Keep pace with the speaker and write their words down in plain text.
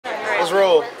Let's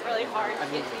roll. Really hard.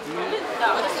 I mean, do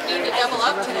you need to double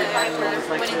up today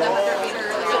for winning the 100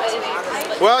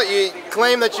 meter? Well, you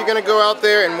claim that you're going to go out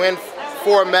there and win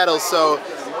 4 medals, so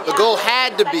the goal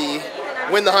had to be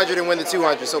win the 100 and win the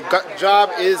 200. So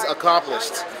job is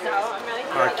accomplished.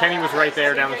 Kenny was right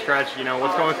there down the stretch. You know,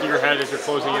 what's going through your head as you're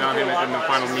closing in on him in the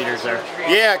final meters there?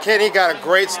 Yeah, Kenny got a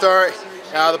great start.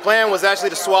 The plan was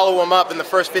actually to swallow him up in the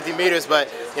first 50 meters, but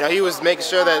you know, he was making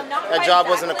sure that that job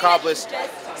wasn't accomplished.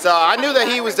 So I knew that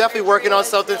he was definitely working on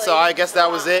something, so I guess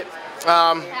that was it.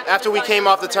 After we came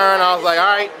off the turn, I was like, all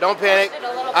right, don't panic.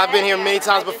 I've been here many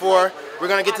times before. We're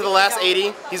going to get to the last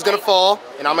 80. He's going to fall,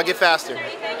 and I'm going to get faster.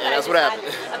 And that's what happened.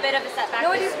 A bit of a setback.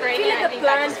 No, do you feel like the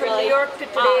plan for New York to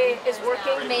today is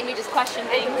working? Made me just question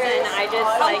things, and I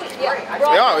just like.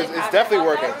 Yeah, it's definitely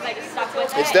working.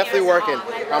 It's definitely working.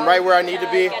 I'm right where I need to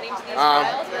be.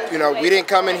 You know, we didn't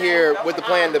come in here with the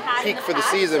plan to peak for the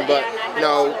season, but you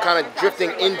know, kind of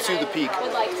drifting into the peak.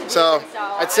 So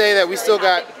I'd say that we still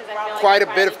got quite a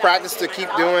bit of practice to keep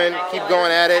doing, keep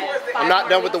going at it. I'm not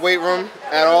done with the weight room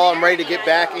at all. I'm ready to get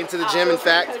back into the gym, in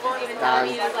fact.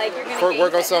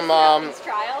 Work on some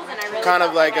kind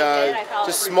of like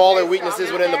just smaller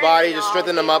weaknesses within the body, just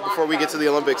strengthen them up before we get to the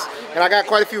Olympics. And I got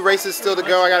quite a few races still to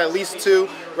go. I got at least 2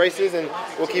 races, and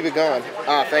we'll keep it going.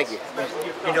 Thank you.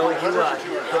 You know, you kind of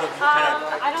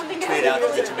tweeted out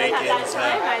to the Jamaicans.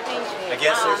 I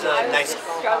guess there's a nice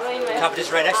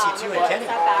competition right next to you too in Kenny.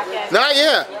 Not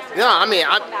yet. No, I mean,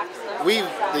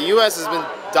 the U.S. has been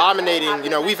dominating. You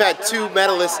know, we've had 2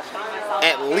 medalists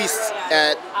at least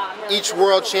at each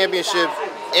World Championship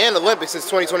and Olympics since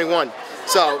 2021.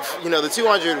 So, you know, the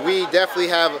 200, we definitely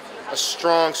have a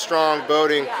strong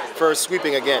boating for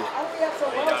sweeping again.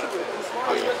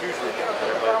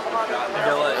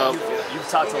 You've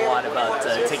talked a lot about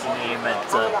taking aim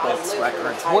at Bolt's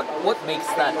records. What makes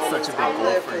that such a big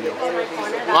goal for you?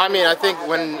 Well, I mean, I think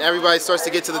when everybody starts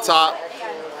to get to the top,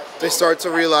 they start to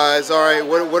realize, all right,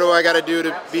 what do I got to do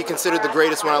to be considered the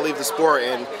greatest when I leave the sport?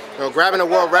 And you know, grabbing a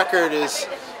world record is,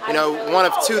 you know, one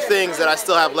of 2 things that I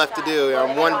still have left to do.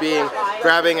 One being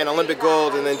grabbing an Olympic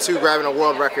gold, and then 2, grabbing a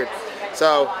world record.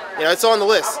 So, you know, it's on the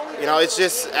list. You know, it's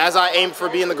just, as I aim for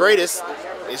being the greatest,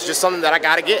 it's just something that I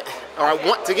got to get, or I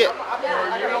want to get.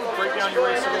 Are you able to break down your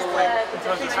race a little bit in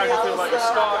terms of how you feel about your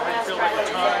start, how you feel about your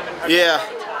time? Yeah.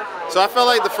 So I felt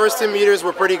like the first 10 meters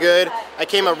were pretty good. I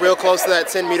came up real close to that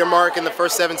 10-meter mark in the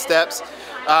first 7 steps.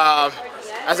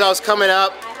 As I was coming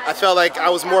up, I felt like I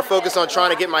was more focused on trying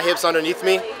to get my hips underneath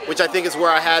me, which I think is where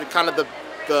I had kind of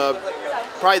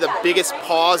probably the biggest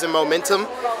pause and momentum.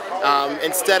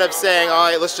 Instead of saying, all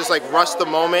right, let's just like rush the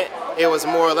moment, it was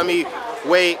more, let me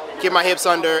wait, get my hips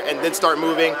under, and then start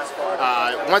moving.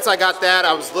 Once I got that,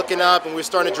 I was looking up and we were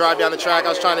starting to drive down the track. I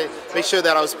was trying to make sure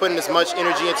that I was putting as much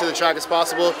energy into the track as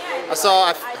possible.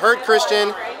 I heard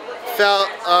Christian,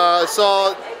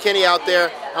 saw Kenny out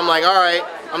there. I'm like, all right,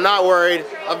 I'm not worried.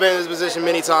 I've been in this position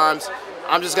many times.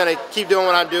 I'm just gonna keep doing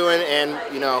what I'm doing, and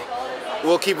you know,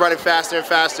 we'll keep running faster and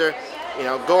faster. You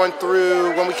know, going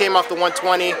through, when we came off the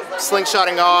 120,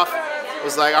 slingshotting off, it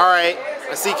was like, all right,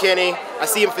 I see Kenny, I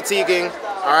see him fatiguing.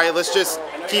 All right, let's just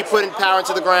keep putting power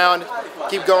into the ground,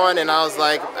 keep going. And I was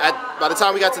like, by the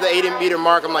time we got to the 80-meter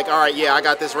mark, I'm like, all right, yeah, I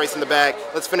got this race in the bag.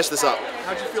 Let's finish this up.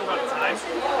 How'd you feel about the time?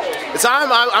 The time,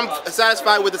 I'm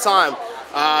satisfied with the time.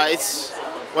 It's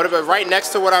right next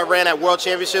to what I ran at World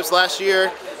Championships last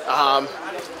year.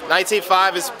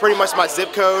 19.5 is pretty much my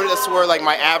zip code. That's where like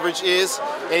my average is.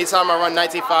 Anytime I run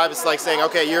 19.5, it's like saying,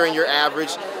 okay, you're in your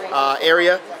average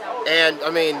area. And I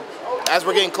mean, as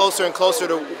we're getting closer and closer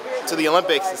to the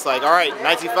Olympics, it's like, all right,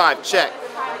 19.5, check.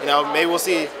 You know, maybe we'll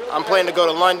see. I'm planning to go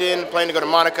to London, planning to go to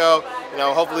Monaco. You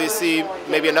know, hopefully see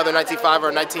maybe another 19.5 or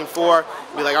a 19.4.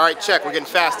 Be like, all right, check. We're getting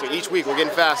faster. Each week, we're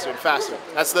getting faster and faster.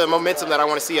 That's the momentum that I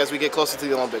want to see as we get closer to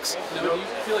the Olympics. Now, do you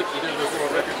feel like either of those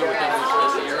world records are within reach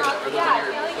this year, or are those in your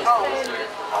list this year?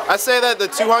 I say that the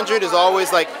 200 is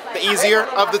always like the easier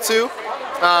of the 2.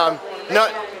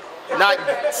 Not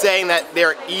saying that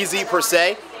they're easy per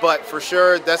se, but for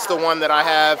sure that's the one that I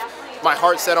have my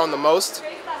heart set on the most.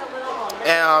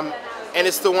 And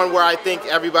it's the one where I think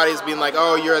everybody's been like,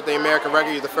 oh, you're at the American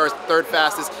record, you're the third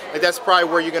fastest. Like that's probably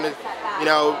where you're gonna, you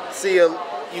know, see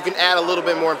you can add a little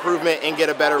bit more improvement and get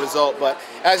a better result. But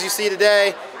as you see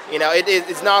today, you know,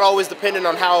 it's not always dependent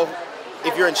on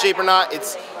if you're in shape or not.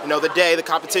 It's, you know, the day, the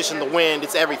competition, the wind,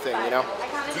 it's everything, you know. Do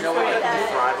you feel like you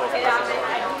thrive off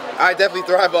pressure? I definitely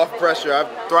thrive off pressure. I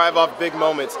thrive off big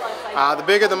moments. The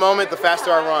bigger the moment, the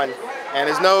faster I run. And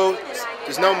there's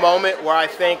no moment where I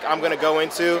think I'm gonna go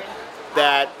into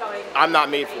that I'm not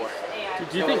made for.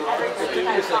 Do you think?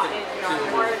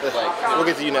 We'll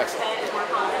get to you next.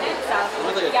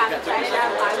 really like a so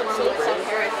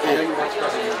celebrate. I know you watched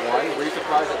probably you won. Were you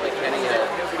surprised that like Kenny had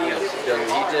done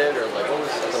what he did, or like what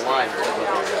was the line?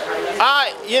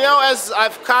 You know, as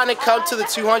I've kind of come to the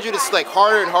 200, it's like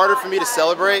harder and harder for me to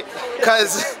celebrate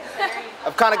because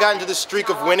I've kind of gotten to the streak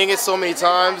of winning it so many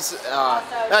times.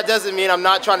 That doesn't mean I'm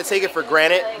not trying to take it for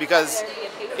granted because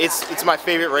it's my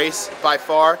favorite race by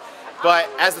far. But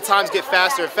as the times get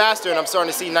faster and faster and I'm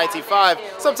starting to see 19.5,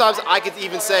 sometimes I could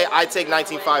even say I take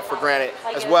 19.5 for granted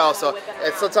as well. So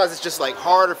sometimes it's just like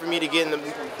harder for me to get in the,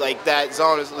 like that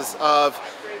zone of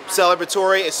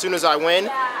celebratory as soon as I win.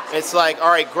 It's like,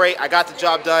 all right, great, I got the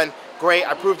job done. Great,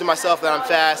 I proved to myself that I'm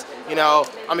fast. You know,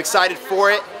 I'm excited for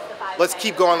it. Let's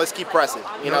keep going, let's keep pressing.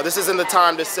 You know, this isn't the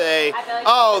time to say,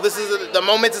 oh, this is the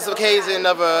momentous occasion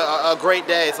of a great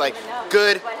day. It's like,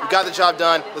 good, we got the job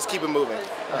done, let's keep it moving.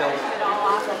 I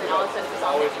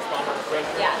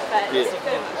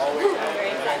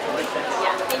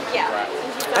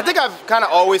think I've kind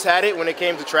of always had it when it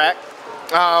came to track.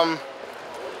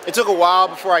 It took a while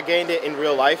before I gained it in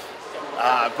real life,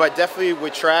 but definitely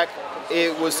with track,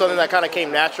 it was something that kind of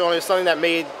came natural, and it was something that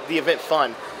made the event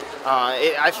fun.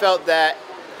 I felt that,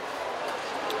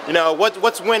 you know,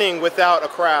 what's winning without a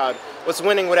crowd? What's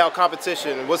winning without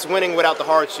competition? What's winning without the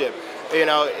hardship? You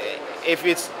know, if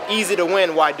it's easy to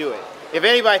win, why do it? If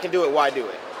anybody can do it, why do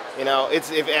it? You know,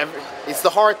 it's the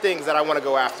hard things that I want to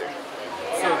go after.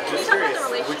 So just curious,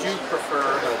 would you prefer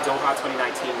Doha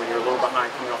 2019 when you're a little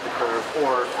behind coming off the curve,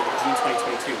 or June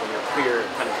 2022 when you're clear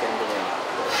kind of getting the win?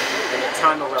 And it's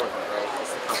time irrelevant, right?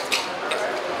 It's the competition.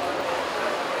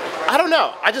 I don't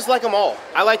know. I just like them all.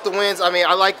 I like the wins. I mean,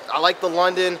 I like the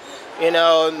London, you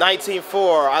know,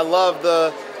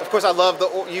 19.4. Of course, I love the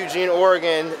Eugene,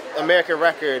 Oregon American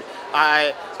record.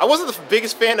 I wasn't the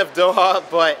biggest fan of Doha,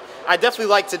 but I definitely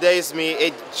liked today's meet.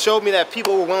 It showed me that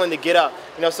people were willing to get up.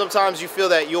 You know, sometimes you feel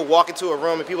that you'll walk into a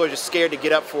room and people are just scared to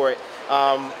get up for it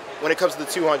when it comes to the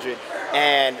 200.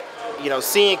 And, you know,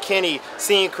 seeing Kenny,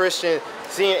 seeing Christian,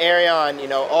 seeing Ariane, you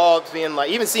know, all being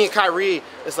like, even seeing Kyrie,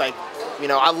 it's like, you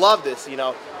know, I love this, you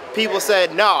know. People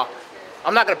said, no,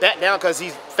 I'm not going to back down because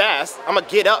he's fast. I'm going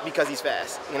to get up because he's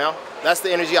fast, you know. That's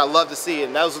the energy I love to see,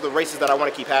 and those are the races that I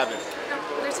want to keep having.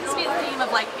 There seems to be a theme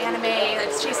of like anime,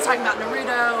 like she's talking about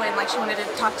Naruto and like she wanted to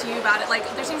talk to you about it. Like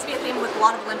there seems to be a theme with a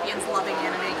lot of Olympians loving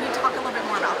anime. Can you talk a little bit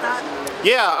more about that?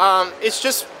 Yeah, it's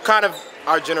just kind of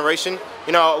our generation.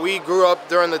 You know, we grew up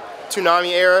during the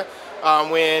Toonami era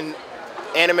when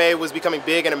anime was becoming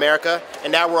big in America,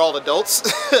 and now we're all adults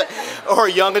or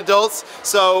young adults,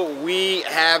 so we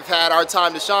have had our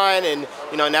time to shine, and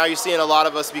you know, now you're seeing a lot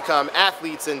of us become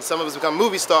athletes, and some of us become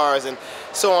movie stars, and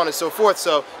so on and so forth.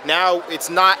 So now it's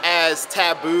not as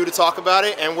taboo to talk about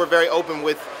it, and we're very open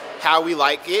with how we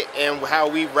like it and how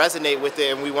we resonate with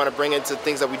it, and we want to bring it to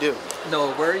things that we do.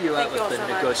 Noah, where are you at with the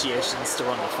negotiations to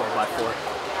run the 4x4?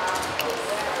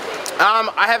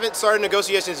 I haven't started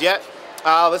negotiations yet.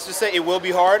 Let's just say it will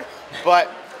be hard, but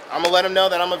I'm going to let them know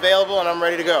that I'm available and I'm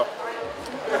ready to go.